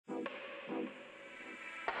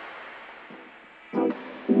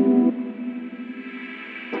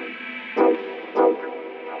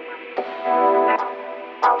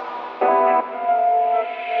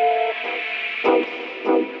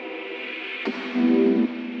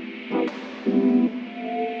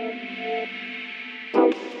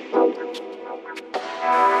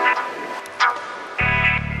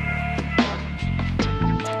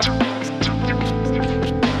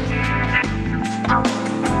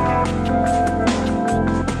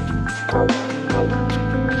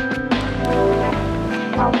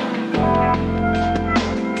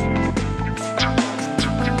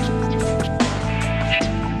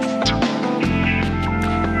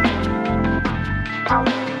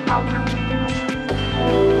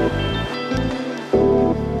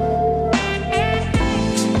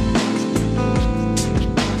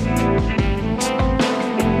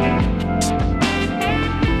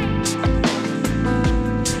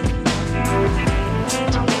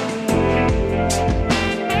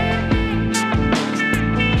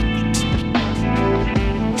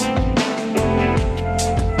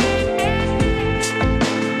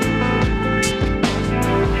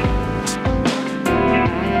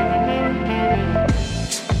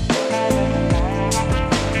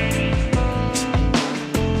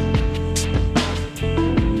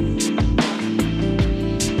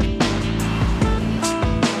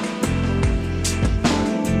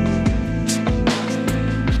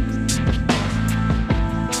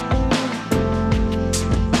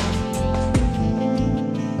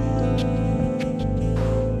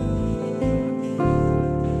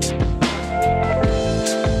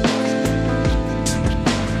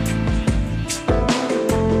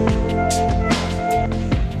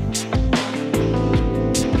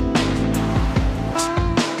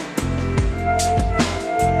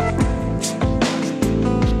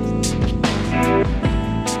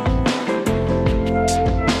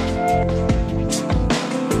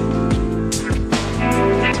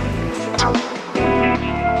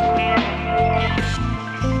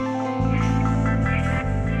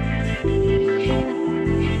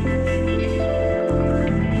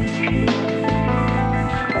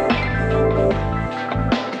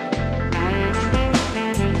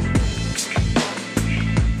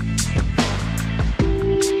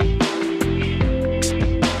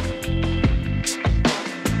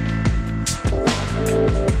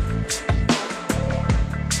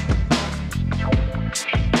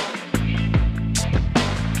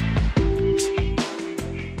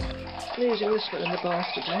Using this one in the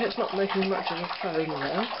basket today. It's not making much of a foam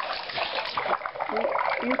now.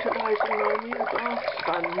 Utilising my new bath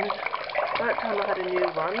sponge. That time I had a new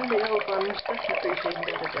one. The old one's definitely seen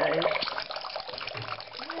better days.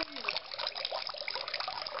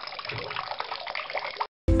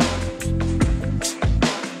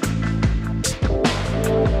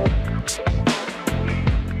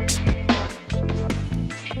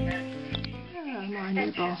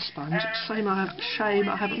 New bath sponge. It's a shame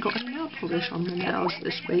I haven't got any nail polish on my nails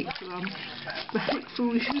this week, so make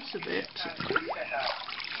full use of it.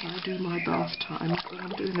 I do my bath time. I'm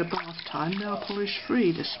doing a bath time nail polish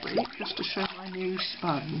free this week, just to show my new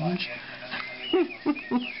sponge.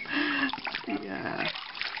 Yeah.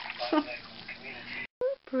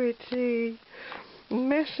 Pretty.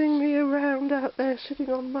 Messing me around out there sitting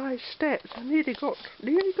on my steps. I nearly got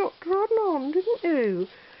trodden on, didn't you?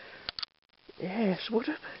 Yes, what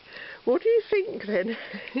do you think then?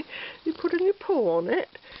 You putting your paw on it?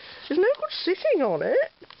 There's no good sitting on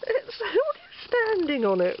it. What are you standing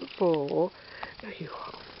on it for? Oh, you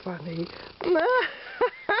are funny.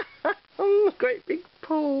 Great big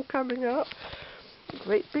paw coming up.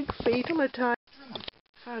 Great big feet on a tie.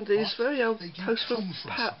 Found these very old Postman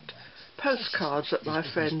Pat postcards at my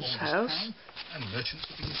friend's house. And merchants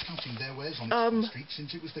have been touting their wares on its street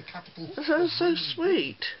since it was the capital. So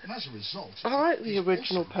sweet. And as a result, I like the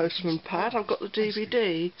original Postman Pat. I've got the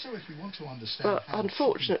DVD. So if you want to understand, but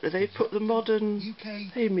unfortunately they put the modern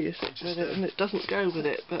theme music with it, and it doesn't go with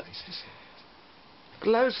it. But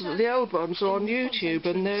loads of the old ones are on YouTube,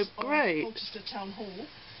 and they're great.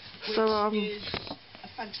 So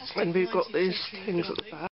when we've got these things at the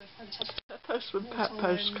back. A Postman Pat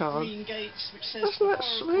postcard. Isn't that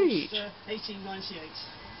sweet?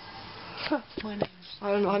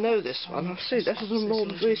 I know this one. I've seen this is a more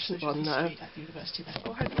recent one now.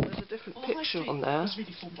 Oh, hang on, there's a different picture on there.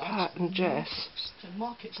 Pat and Jess.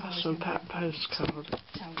 Postman Pat postcard.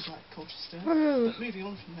 Oh,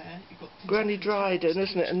 Granny Dryden,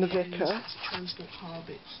 isn't it, and the vicar.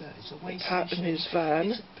 Pat in his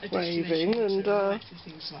van, waving, and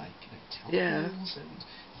yeah.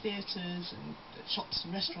 Theatres and shops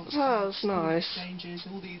and restaurants. Oh, that's nice. Exchanges.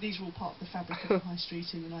 These are all part of the fabric of the high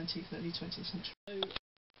street in the 19th, early 20th century.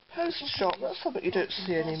 Post shop, that's something you don't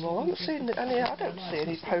see anymore. I haven't seen any. I don't see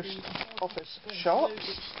any post office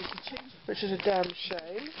shops, which is a damn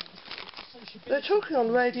shame. They're talking on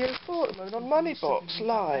Radio 4 at the moment, on Moneybox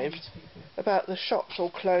Live, about the shops all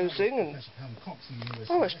closing, and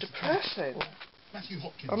oh, it's depressing.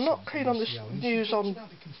 I'm not keen on this news on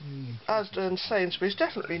Asda and Sainsbury's,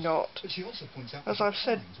 definitely not. As I've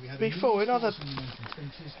said before in other...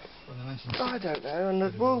 I don't know, and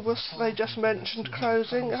the Woolworths, they just mentioned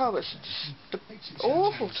closing. Oh, it's just an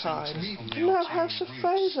awful time. You know, House of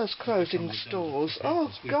Fraser's closing stores. Oh,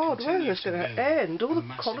 God, where is it going to end? All the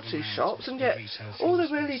quality shops, and yet all the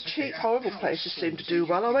really cheap, horrible places seem to do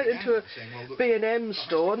well. I went into a B&M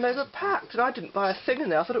store and they were packed, and I didn't buy a thing in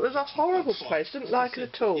there. I thought it was a horrible place. Didn't like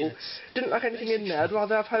it at all. Didn't like anything in there. I'd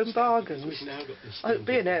rather have Home Bargains.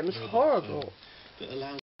 B&M's horrible.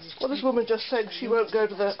 Well, this woman just said she won't go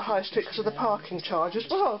to the high street because of the parking charges.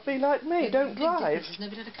 Well, be like me, don't drive.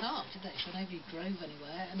 Nobody had a car, did they? So nobody drove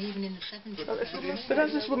anywhere, and even in the 70s. But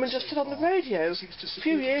as this woman just said on the radio, a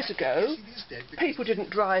few years ago, people didn't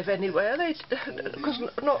drive anywhere, because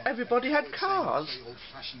not everybody had cars.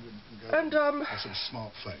 And, no,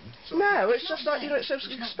 it's just like, you know, it's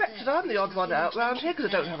expected. I'm the odd one out round here because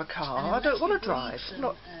I don't have a car. I don't want to drive. I'm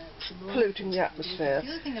not polluting the atmosphere.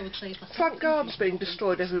 Front garden's being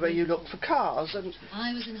destroyed everywhere you look for cars, and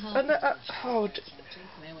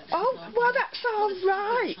well, that's all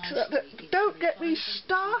right. Don't get me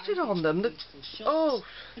started on them. The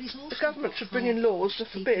government should bring in laws to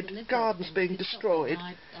forbid gardens being destroyed.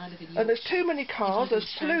 And there's too many cars,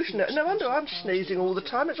 there's pollution. No wonder I'm sneezing all the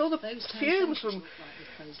time. It's all the fumes from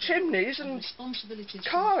chimneys and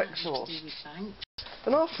car exhaust.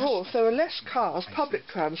 And after all, if there were less cars, public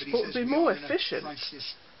transport would be more efficient.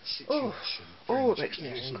 Oh, it makes me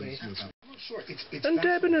angry. And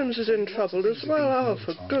Debenhams is in trouble as well. Oh,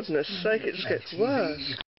 for goodness sake, it just gets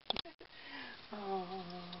worse. Oh,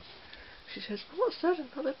 she says, what's that,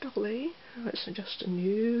 another dolly? Oh, it's just a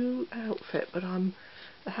new outfit, but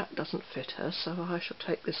the hat doesn't fit her, so I shall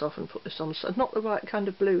take this off and put this on. So not the right kind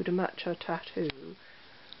of blue to match her tattoo.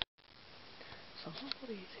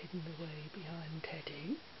 Somebody's hidden away behind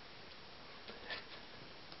Teddy.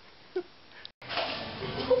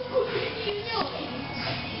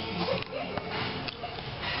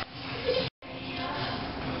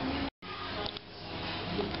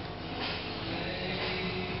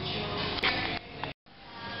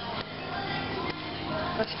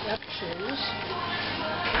 I have shoes.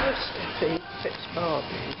 No Steffi fits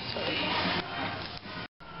Barbies, so...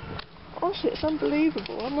 Honestly, it's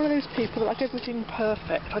unbelievable. I'm one of those people that like everything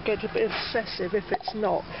perfect. I get a bit obsessive if it's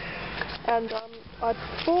not. And I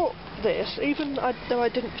bought this, even though I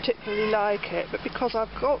didn't particularly like it, but because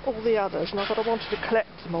I've got all the others and I thought I wanted to collect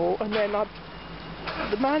them all, and then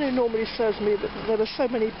the man who normally serves me, there were so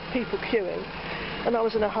many people queuing, and I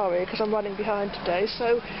was in a hurry because I'm running behind today,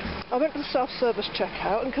 so I went to the self-service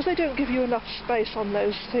checkout, and because they don't give you enough space on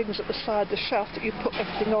those things at the side of the shelf that you put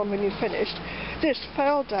everything on when you're finished, this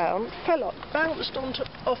fell down, bounced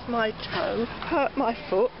off my toe, hurt my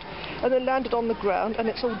foot, and then landed on the ground, and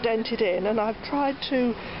it's all dented in, and I've tried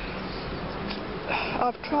to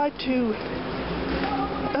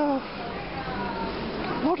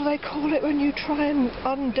what do they call it when you try and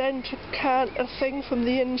undent a thing from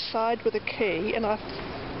the inside with a key, and I've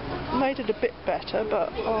made it a bit better,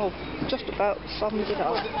 but just about sums it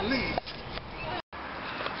up.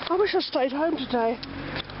 I wish I stayed home today.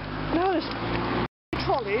 Now this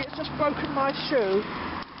trolley, it's just broken my shoe.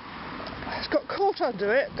 It's got caught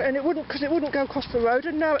under it, and it wouldn't go across the road,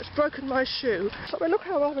 and now it's broken my shoe. So, I mean, look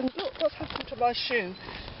what's happened to my shoe.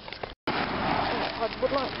 I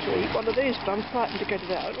would like to eat one of these, but I'm frightened to get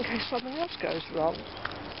it out in case something else goes wrong.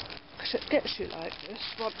 Because it gets you like this.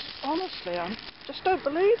 But honestly, I just don't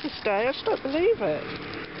believe this day. I just don't believe it.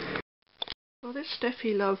 Well, this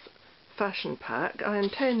Steffi Love fashion pack I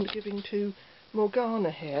intend giving to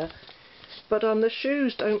Morgana here. But the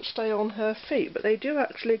shoes don't stay on her feet, but they do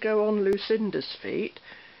actually go on Lucinda's feet.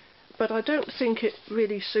 But I don't think it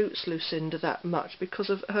really suits Lucinda that much because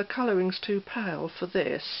of her colouring's too pale for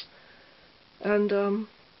this. And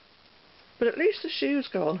but at least the shoes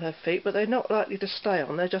go on her feet, but they're not likely to stay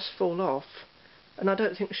on, they just fall off. And I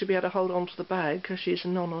don't think she'll be able to hold on to the bag because she's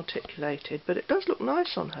non-articulated, but it does look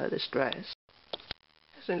nice on her, this dress.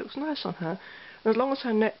 It looks nice on her. And as long as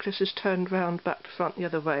her necklace is turned round back to front the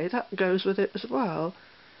other way, that goes with it as well.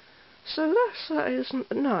 So that is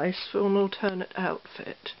nice for an alternate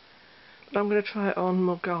outfit. But I'm going to try it on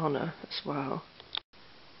Morgana as well.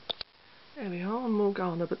 There we are, on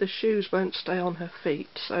Morgana, but the shoes won't stay on her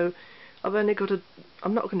feet, so I'm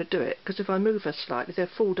not going to do it, because if I move her slightly, they'll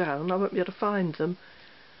fall down and I won't be able to find them.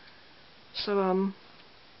 So,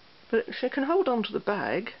 but she can hold on to the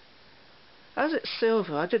bag. As it's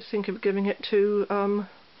silver, I did think of giving it to,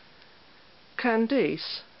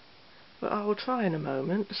 Candice. But I will try in a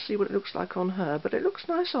moment to see what it looks like on her, but it looks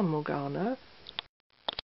nice on Morgana.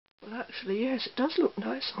 Well, actually, yes, it does look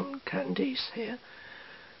nice on Candice here.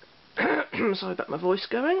 Sorry about my voice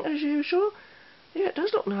going, as usual. Yeah, it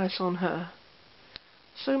does look nice on her.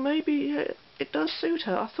 So maybe it does suit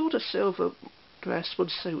her. I thought a silver dress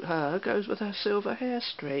would suit her. Goes with her silver hair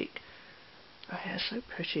streak. Her hair's so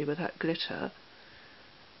pretty with that glitter.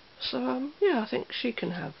 So, yeah, I think she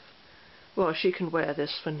can have... Well, she can wear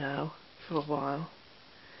this for now, for a while.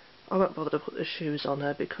 I won't bother to put the shoes on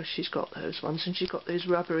her because she's got those ones and she's got those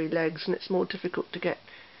rubbery legs and it's more difficult to get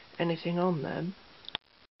anything on them.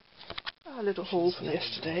 A little haul from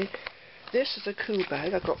yesterday. This is a cool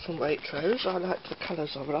bag I got from Waitrose. I liked the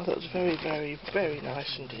colours of it. I thought it was very, very, very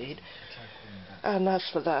nice indeed. And as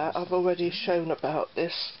for that, I've already shown about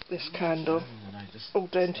this candle. All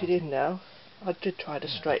dented in now. I did try to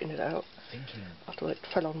straighten it out. I thought it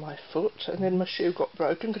fell on my foot and then my shoe got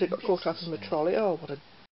broken because it got caught up in my trolley. Oh, what a...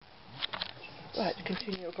 Right, to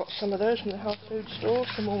continue, I've got some of those from the health food store,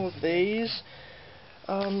 some more of these.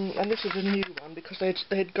 And this is a new one because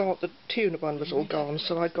they'd got, the tuna one was all gone,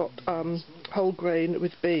 so I got whole grain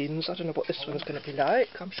with beans. I don't know what this one's going to be like.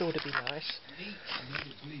 I'm sure it'll be nice.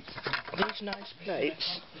 These nice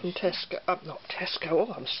plates from Tesco, not Tesco,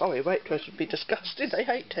 oh I'm sorry, Waitrose would be disgusted, they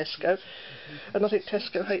hate Tesco. And I think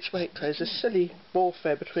Tesco hates Waitrose. There's silly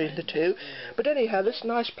warfare between the two. But anyhow, this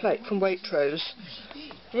nice plate from Waitrose,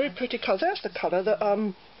 very pretty colour. That's the colour that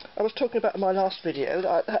I was talking about in my last video,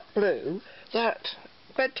 that blue, that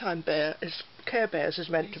bedtime Care Bears is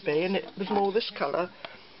meant to be, and it was more this colour.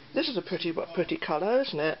 This is a pretty colour,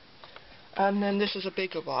 isn't it? And then this is a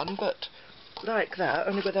bigger one, but like that,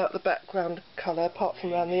 only without the background colour, apart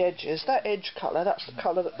from around the edges. That edge colour, that's the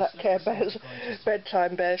colour that Care Bears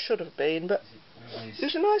bedtime bear should have been. But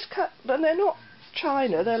it's a nice cut, and they're not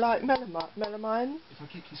china, they're like melamine. Melamine.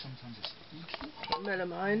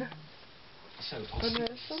 And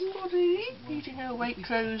there's somebody eating a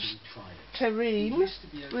Waitrose terrine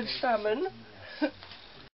with salmon.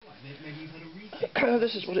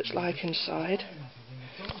 This is what it's like inside.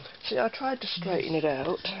 See, I tried to straighten it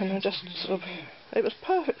out, and I just sort of... It was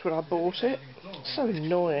perfect when I bought it. It's so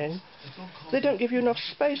annoying. They don't give you enough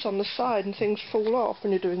space on the side, and things fall off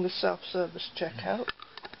when you're doing the self-service checkout.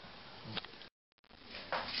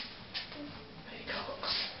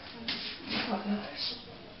 Peacocks. Quite nice.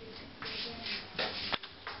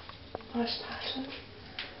 Nice pattern.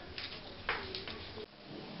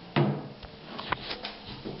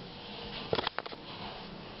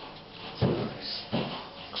 Nice.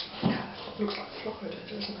 Looks like Florida,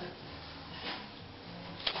 doesn't it?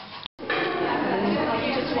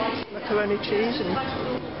 Macaroni cheese and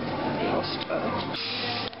pasta.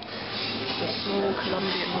 A small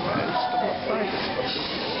Colombian roast. I've not tried this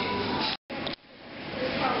before.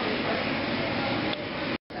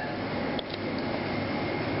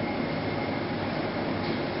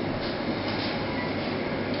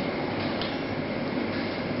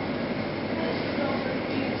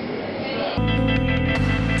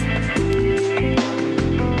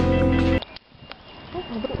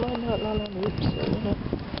 Lalaloopsy in a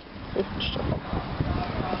thrift shop.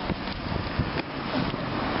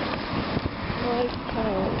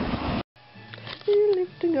 £5. You're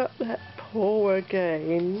lifting up that paw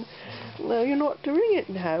again. No, you're not doing it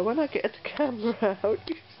now. When I get the camera out,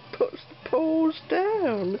 you put the paws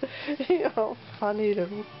down. Oh, funny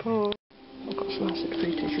little paw. I've got some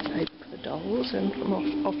acid-free tissue paper for the dolls and from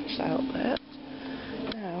office out there.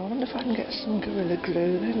 Now, I wonder if I can get some Gorilla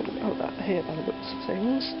Glue then. Oh, that here, by the looks of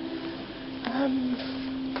things.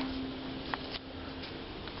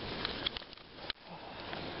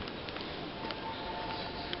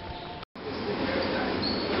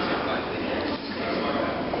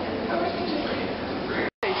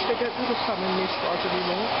 They don't have a sum in these bars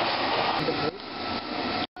anymore.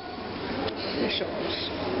 The shops.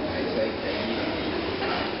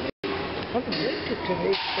 I'm addicted to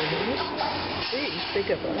these things. These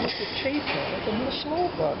bigger ones are cheaper than the small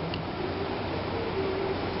one.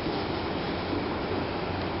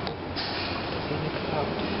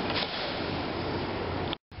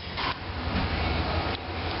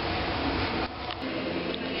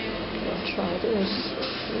 I'll try this.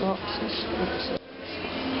 Lots of sweets.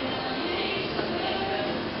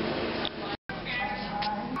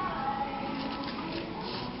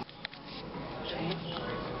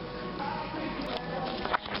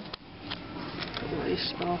 All these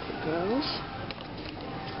sparkle girls.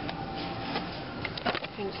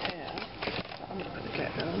 Pink hair. I'm not going to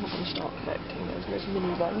get them. I'm not going to start collecting those. There's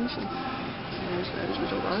mini ones and there's those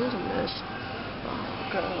little ones and there's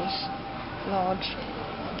girls, large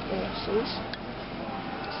nurses.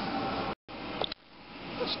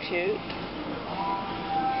 That's cute.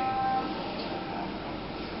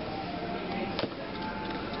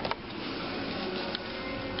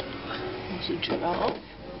 Aussie giraffe.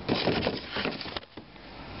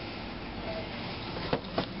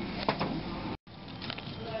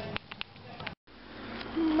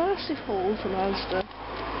 Massive haul from Asda.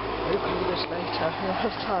 We'll do this later, we'll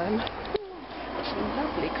have time. Some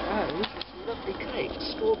lovely clothes, some lovely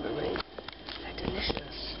cakes, strawberry. They're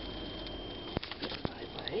delicious. Go the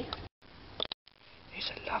right way. These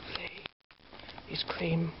are lovely. These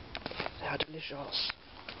cream, they are delicious.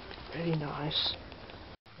 Really nice.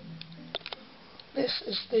 This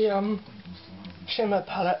is the shimmer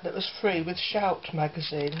palette that was free with Shout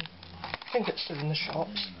magazine. I think it's still in the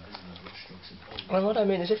shops. And what I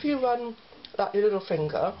mean is if you run that your little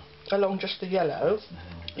finger along just the yellow,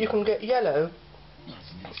 you can get yellow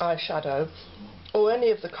eyeshadow or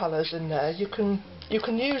any of the colours in there. You can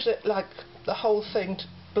use it like the whole thing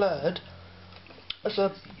blurred as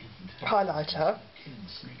a highlighter,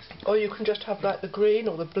 or you can just have like the green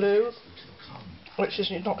or the blue, which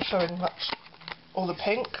is not showing much, or the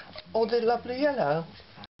pink, or the lovely yellow.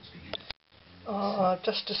 Oh, I've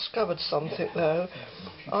just discovered something though.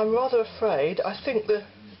 I'm rather afraid. I think the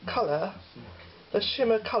colour, the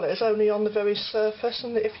shimmer colour, is only on the very surface,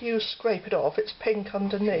 and that if you scrape it off, it's pink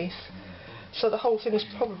underneath. So the whole thing is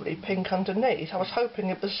probably pink underneath. I was hoping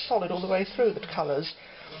it was solid all the way through, the colours.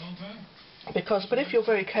 But if you're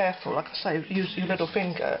very careful, like I say, use your little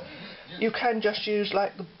finger, you can just use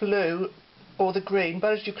like the blue or the green,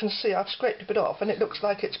 but as you can see I've scraped a bit off and it looks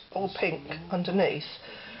like it's all pink underneath.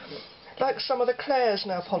 Like some of the Claire's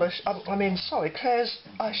nail polish, Claire's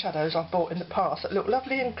eyeshadows I've bought in the past that look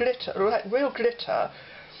lovely in glitter, like real glitter,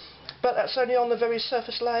 but that's only on the very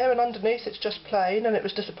surface layer and underneath it's just plain, and it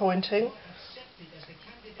was disappointing.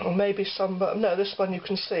 Or maybe some, no, this one you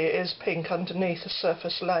can see it is pink underneath the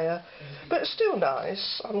surface layer, but it's still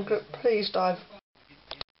nice. I'm pleased I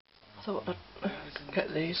thought I'd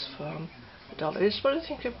get these from Dollies. What do you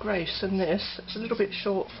think of Grace and this? It's a little bit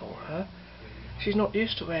short for her. She's not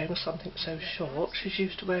used to wearing something so short. She's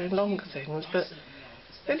used to wearing longer things, but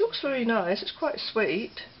it looks very nice. It's quite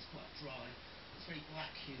sweet.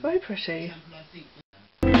 Very pretty.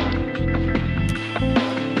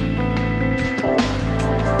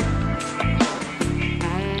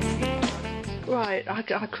 Right,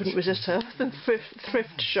 I couldn't resist her. The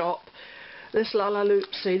thrift shop. This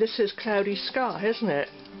Lalaloopsy. This is Cloudy Sky, isn't it?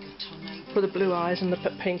 For the blue eyes and the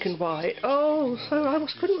pink and white. Oh, so I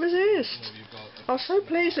couldn't resist. I was so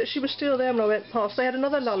pleased that she was still there when I went past. They had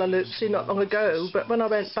another Lalaloopsy not long ago, but when I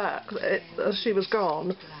went back, she was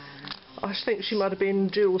gone. I think she might have been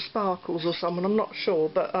Jewel Sparkles or someone, I'm not sure,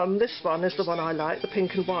 but this one is the one I like, the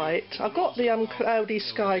pink and white. I've got the Cloudy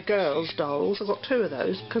Sky Girls dolls. I've got 2 of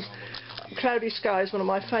those, because Cloudy Sky is one of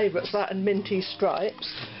my favourites, that and Minty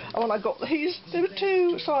Stripes. And when I got these, there were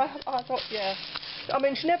 2, so I thought, yeah. I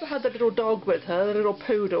mean, she never had the little dog with her, the little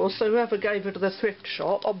poodle, so whoever gave her to the thrift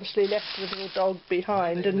shop obviously left the little dog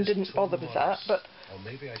behind and didn't bother with that, but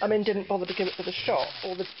didn't bother to give it to the shop,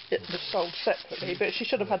 or it was sold separately, but she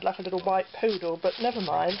should have had like a little white poodle, but never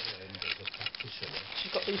mind.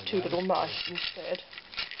 She's got these 2 little mice instead.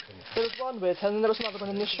 There was one with her, and then there was another one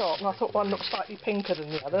in the shop, and I thought one looked slightly pinker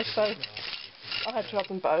than the other, so I had to have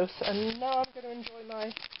them both, and now I'm going to enjoy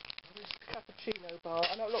my cappuccino bar.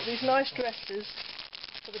 And I've got these nice dresses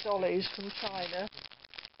for the dollies from China.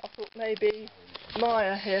 I thought maybe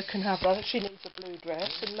Maya here can have that. She needs a blue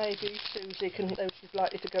dress, and maybe Suzy can, though she's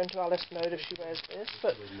likely to go into Alice mode if she wears this.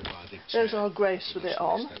 But there's our Grace with it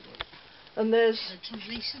on, and there's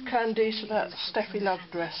Candice with that Steffi Love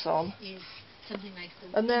dress on,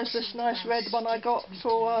 and there's this nice red one I got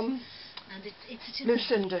for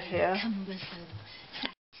Lucinda here.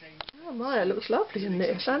 Oh, Maya looks lovely in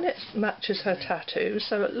this, and it matches her tattoo,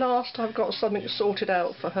 so at last I've got something sorted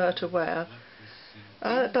out for her to wear.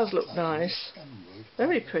 It does look nice.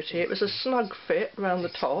 Very pretty. It was a snug fit round the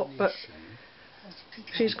top, but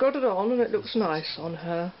she's got it on and it looks nice on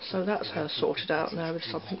her, so that's her sorted out now with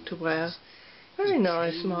something to wear. Very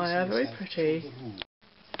nice, Maya, very pretty.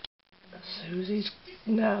 Suzy's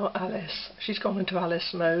now Alice. She's gone into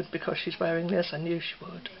Alice mode because she's wearing this. I knew she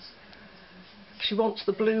would. She wants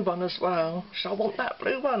the blue one as well. I want that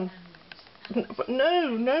blue one. But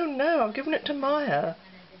no, I've given it to Maya.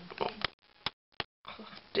 Oh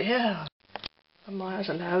dear. And Maya's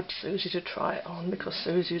allowed Suzy to try it on because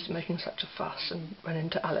Suzy was making such a fuss and went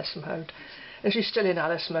into Alice mode. And she's still in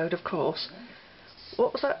Alice mode, of course.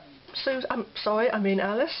 What was that, Suzy? I'm sorry, I mean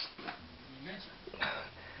Alice?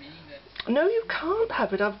 No, you can't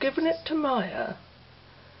have it. I've given it to Maya.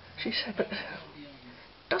 She said, but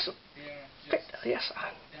doesn't fit her. Yes,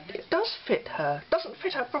 it does fit her. Doesn't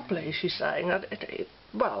fit her properly, she's saying.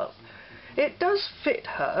 Well, It does fit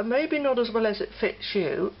her, maybe not as well as it fits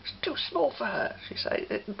you. It's too small for her, she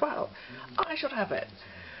says. Well, I should have it.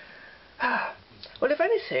 Well, if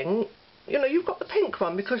anything, you know, you've got the pink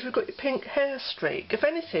one because you've got your pink hair streak. If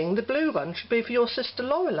anything, the blue one should be for your sister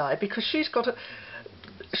Lorelei because she's got a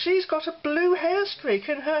blue hair streak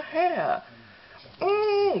in her hair.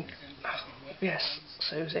 Yes,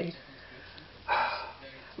 Suzy.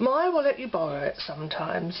 Maya will let you borrow it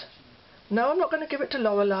sometimes. No, I'm not going to give it to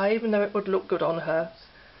Lorelei, even though it would look good on her.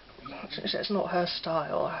 It's not her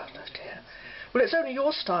style. Oh, dear. Well, it's only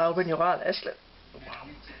your style when you're Alice.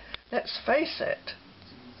 Let's face it.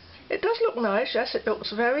 It does look nice, yes, it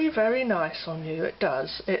looks very, very nice on you, it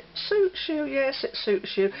does. It suits you, yes, it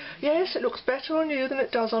suits you. Yes, it looks better on you than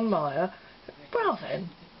it does on Maya. Well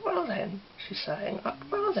then, she's saying,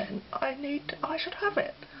 well then, I should have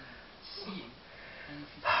it.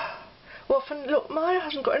 Well, look, Maya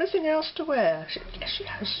hasn't got anything else to wear. Yes, she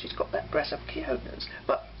has. She's got that dress of Kyona's.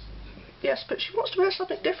 But yes, but she wants to wear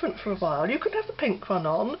something different for a while. You can have the pink one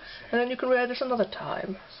on, and then you can wear this another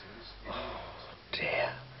time. Oh,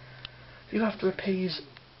 dear. You have to appease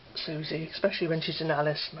Suzy, especially when she's in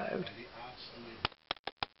Alice mode.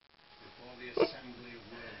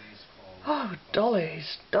 Oh,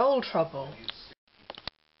 dollies. Doll trouble.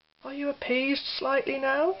 Are you appeased slightly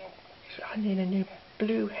now? I need a new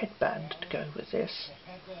blue headband to go with this.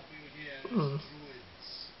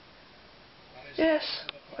 Yes,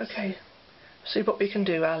 okay. See what we can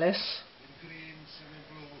do, Alice.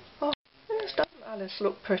 Oh, yes, doesn't Alice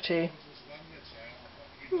look pretty?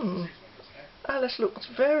 Alice looks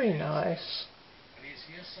very nice.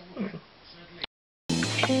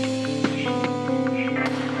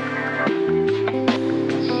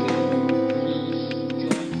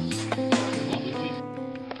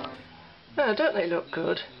 Oh, don't they look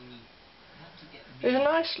good? These are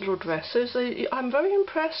nice little dresses. I'm very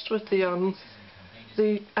impressed with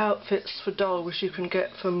the outfits for dolls you can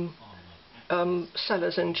get from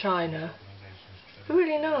sellers in China. They're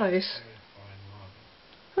really nice.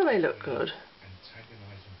 And they look good.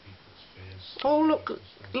 Oh,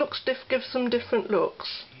 gives them different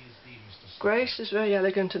looks. Grace is very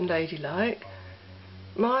elegant and ladylike.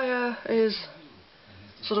 Maya is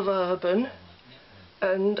sort of urban.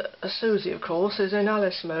 And Suzy, of course, is in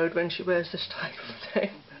Alice mode when she wears this type of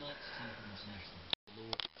thing.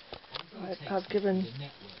 I've given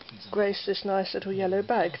Grace this nice little yellow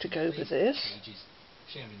bag to go with this.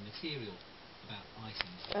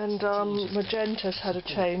 And Magenta's had a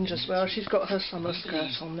change as well. She's got her summer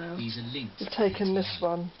skirt on now. We've taken this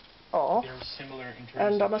one off.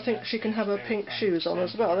 And I think she can have her pink shoes on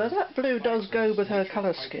as well. Now, that blue does go with her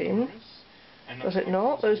colour scheme. Does it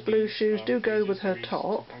not? Those blue shoes do go with her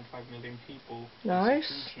top.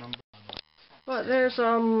 Nice. Right, there's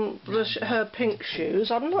her pink shoes.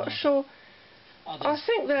 I'm not sure. I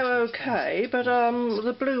think they're okay, but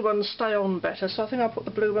the blue ones stay on better, so I think I'll put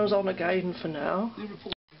the blue ones on again for now. There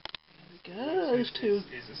we go, those two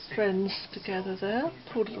friends together there.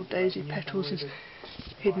 Poor little Daisy Petals is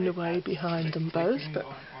hidden away behind them both, but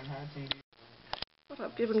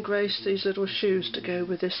I've given Grace these little shoes to go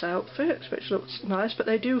with this outfit, which looks nice, but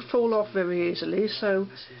they do fall off very easily, so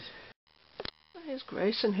here's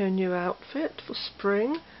Grace in her new outfit for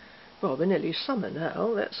spring. Well, we're nearly summer now,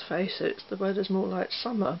 let's face it, the weather's more like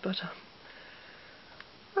summer, but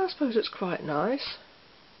I suppose it's quite nice,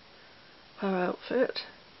 her outfit.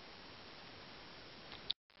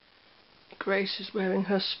 Grace is wearing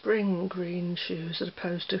her spring green shoes as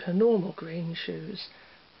opposed to her normal green shoes.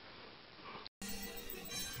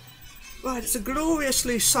 Right, it's a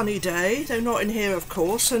gloriously sunny day, though not in here of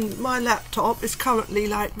course, and my laptop is currently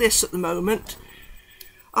like this at the moment.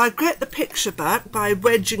 I get the picture back by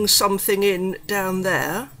wedging something in down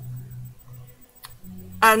there,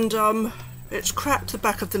 and it's cracked the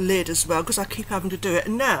back of the lid as well because I keep having to do it,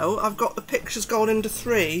 and now I've got the pictures gone into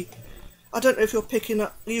 3. I don't know if you're picking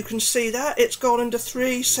up, you can see that, it's gone into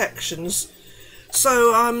 3 sections.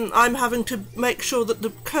 So I'm having to make sure that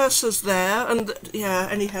the cursor's there, and yeah,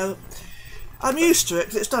 anyhow, I'm used to it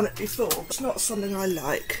because it's done it before. It's not something I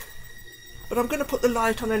like. But I'm going to put the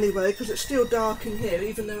light on anyway because it's still dark in here,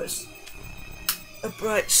 even though it's a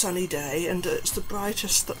bright sunny day, and it's the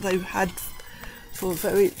brightest that they've had for a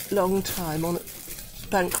very long time on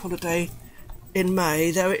bank holiday in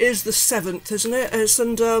May. Though it is the 7th, isn't it?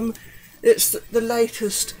 It's the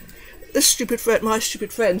latest. This stupid friend, my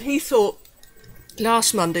stupid friend, he thought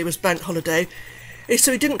last Monday was bank holiday.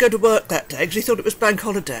 So he didn't go to work that day because he thought it was bank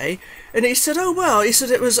holiday, and he said, "Oh well," he said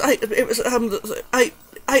it was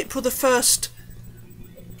April the 1st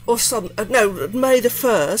or no, May the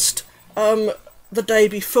 1st, the day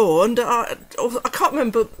before, and I can't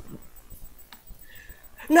remember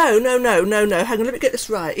No, hang on, let me get this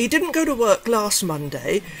right. He didn't go to work last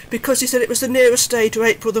Monday because he said it was the nearest day to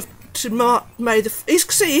May the...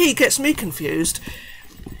 See, he gets me confused.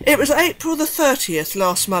 It was April the 30th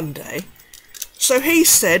last Monday. So he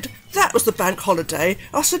said that was the bank holiday.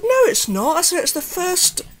 I said, no, it's not. I said, it's the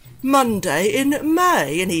first Monday in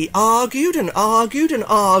May. And he argued and argued and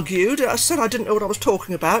argued. I said I didn't know what I was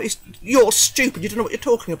talking about. You're stupid, you don't know what you're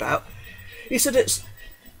talking about. He said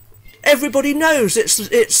everybody knows it's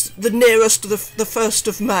the nearest to the 1st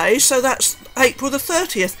of May, so that's April the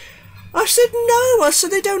 30th. I said, no, I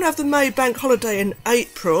said they don't have the May bank holiday in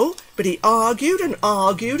April. But he argued and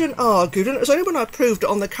argued and argued, and it was only when I proved it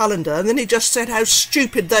on the calendar, and then he just said how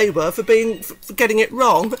stupid they were for getting it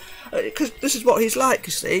wrong, because this is what he's like,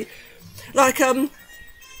 you see. Like,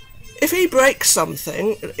 if he breaks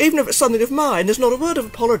something, even if it's something of mine, there's not a word of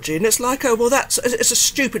apology, and it's like, oh, well, it's a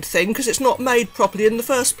stupid thing because it's not made properly in the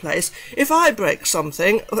first place. If I break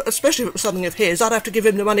something, especially if it was something of his, I'd have to give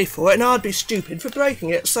him the money for it, and I'd be stupid for breaking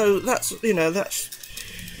it. So that's, you know, that's...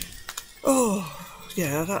 Oh,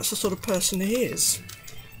 yeah, that's the sort of person he is.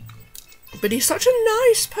 But he's such a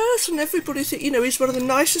nice person. Everybody thinks, you know, he's one of the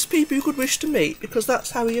nicest people you could wish to meet, because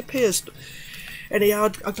that's how he appears.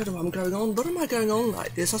 Anyhow, I don't know what I'm going on. What am I going on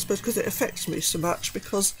like this? I suppose because it affects me so much,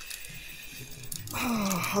 because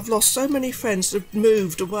I've lost so many friends that have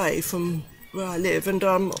moved away from where I live, and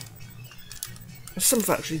some have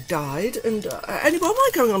actually died. And anyway, what am I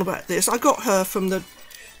going on about this? I got her from the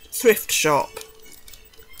thrift shop,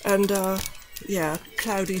 and yeah,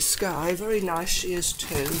 cloudy sky, very nice she is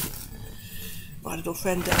too. My little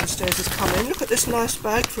friend downstairs has come in. Look at this nice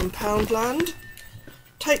bag from Poundland.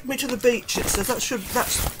 Take me to the beach, it says.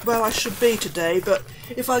 That's where I should be today, but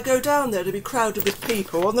if I go down there to be crowded with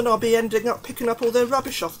people, and then I'll be ending up picking up all their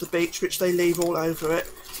rubbish off the beach, which they leave all over it.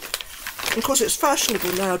 And of course it's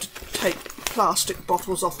fashionable now to take plastic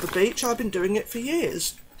bottles off the beach. I've been doing it for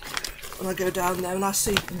years. When I go down there and I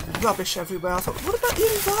see rubbish everywhere, I thought, what about the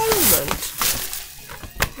environment?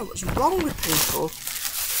 Oh, what's wrong with people?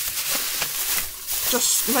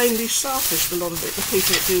 Just mainly selfish, a lot of it, the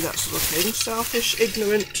people that do that sort of thing. Selfish,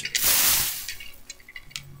 ignorant.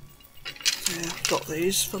 Yeah, got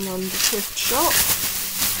these from the thrift shop.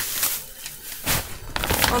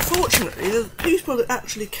 Unfortunately, the people that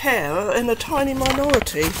actually care are in a tiny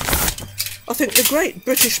minority. I think the great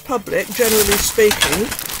British public, generally speaking,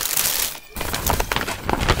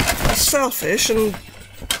 are selfish and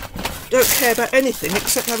don't care about anything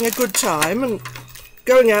except having a good time and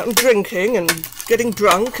going out and drinking and getting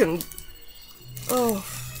drunk, and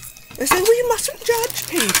they say, well, you mustn't judge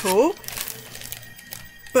people.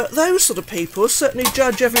 But those sort of people certainly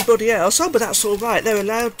judge everybody else. Oh, but that's all right, they're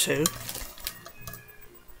allowed to.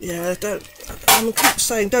 Yeah, I keep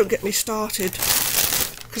saying, don't get me started,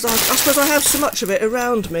 because I suppose I have so much of it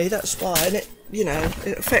around me, that's why, and it, you know,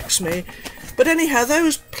 it affects me. But anyhow,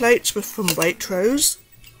 those plates were from Waitrose.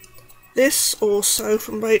 This also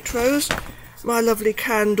from Waitrose. My lovely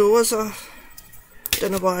candles, I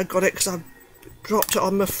don't know why I got it, because I dropped it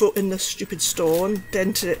on my foot in the stupid store and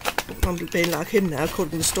dented it. I'm being like him now,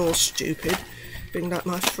 calling the store stupid, being like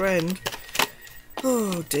my friend.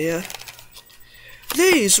 Oh dear.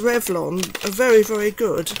 These Revlon are very, very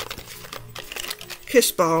good.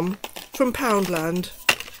 Kiss Balm from Poundland.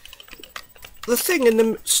 The thing in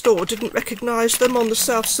the store didn't recognise them on the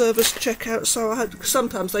self-service checkout, so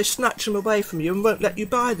sometimes they snatch them away from you and won't let you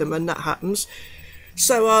buy them when that happens.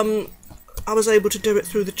 So I was able to do it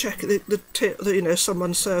through the you know,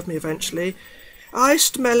 someone served me eventually.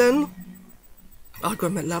 Iced melon. I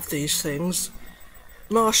love these things.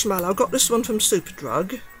 Marshmallow. I got this one from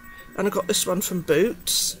Superdrug, and I got this one from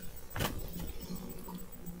Boots.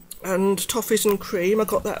 And toffees and cream. I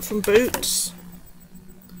got that from Boots.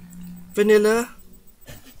 Vanilla.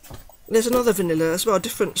 There's another vanilla as well,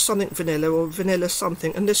 different something vanilla or vanilla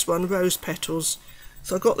something, and this one rose petals.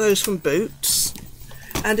 So I got those from Boots.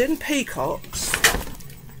 And in Peacocks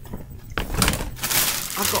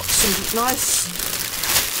I've got some nice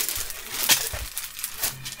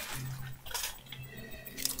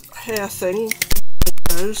hair thing,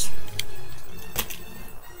 those,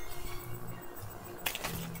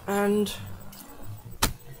 and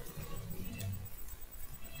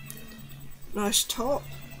nice top.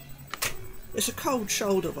 It's a cold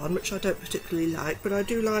shoulder one, which I don't particularly like, but I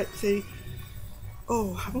do like the,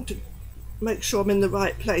 having to make sure I'm in the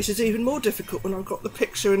right place is even more difficult when I've got the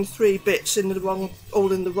picture in 3 bits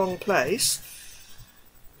all in the wrong place.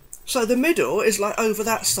 So the middle is like over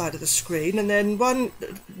that side of the screen, and then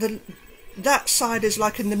that side is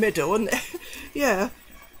like in the middle, and yeah,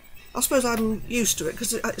 I suppose I'm used to it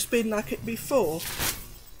because it's been like it before.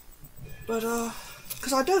 But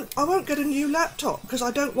because I won't get a new laptop because I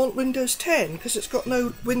don't want Windows 10 because it's got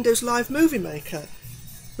no Windows Live Movie Maker,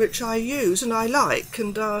 which I use and I like.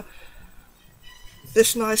 And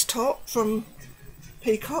this nice top from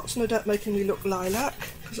Peacocks, no doubt making me look lilac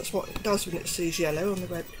because that's what it does when it sees yellow on the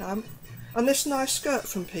webcam. And this nice skirt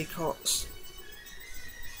from Peacocks.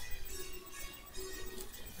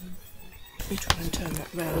 Let me try and turn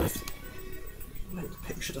that round if the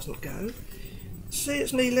picture doesn't go. See,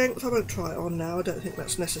 it's knee length. I won't try it on now, I don't think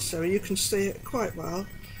that's necessary. You can see it quite well.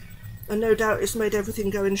 And no doubt it's made everything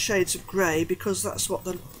go in shades of grey because that's what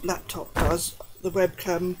the laptop does, the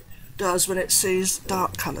webcam does when it sees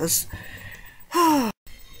dark colours.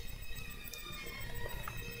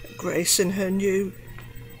 Grace in her new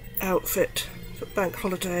outfit for bank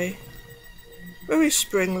holiday. Very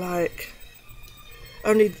spring-like.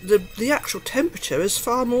 Only the actual temperature is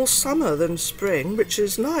far more summer than spring, which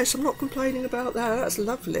is nice. I'm not complaining about that. That's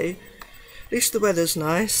lovely. At least the weather's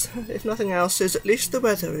nice. If nothing else is, at least the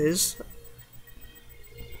weather is.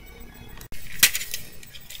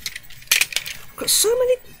 I've got so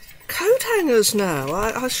many coat hangers now.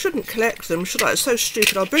 I shouldn't collect them, should I? It's so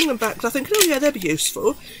stupid. I'll bring them back because I think, oh yeah, they'll be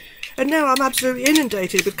useful. And now I'm absolutely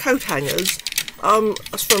inundated with coat hangers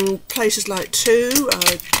from places like Two.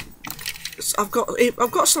 I've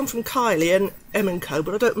got some from Kylie and M&Co,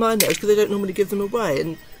 but I don't mind those because they don't normally give them away.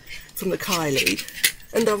 And from the Kylie,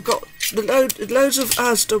 and I've got loads of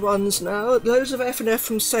Asda ones now, loads of F&F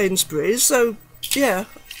from Sainsbury's. So yeah.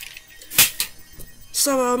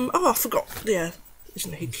 So oh, I forgot. Yeah,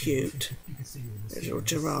 isn't he cute? There's your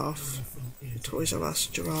giraffe, the Toys R Us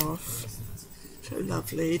giraffe. So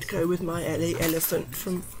lovely to go with my Ellie elephant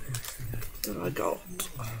from that I got.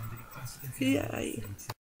 Yay.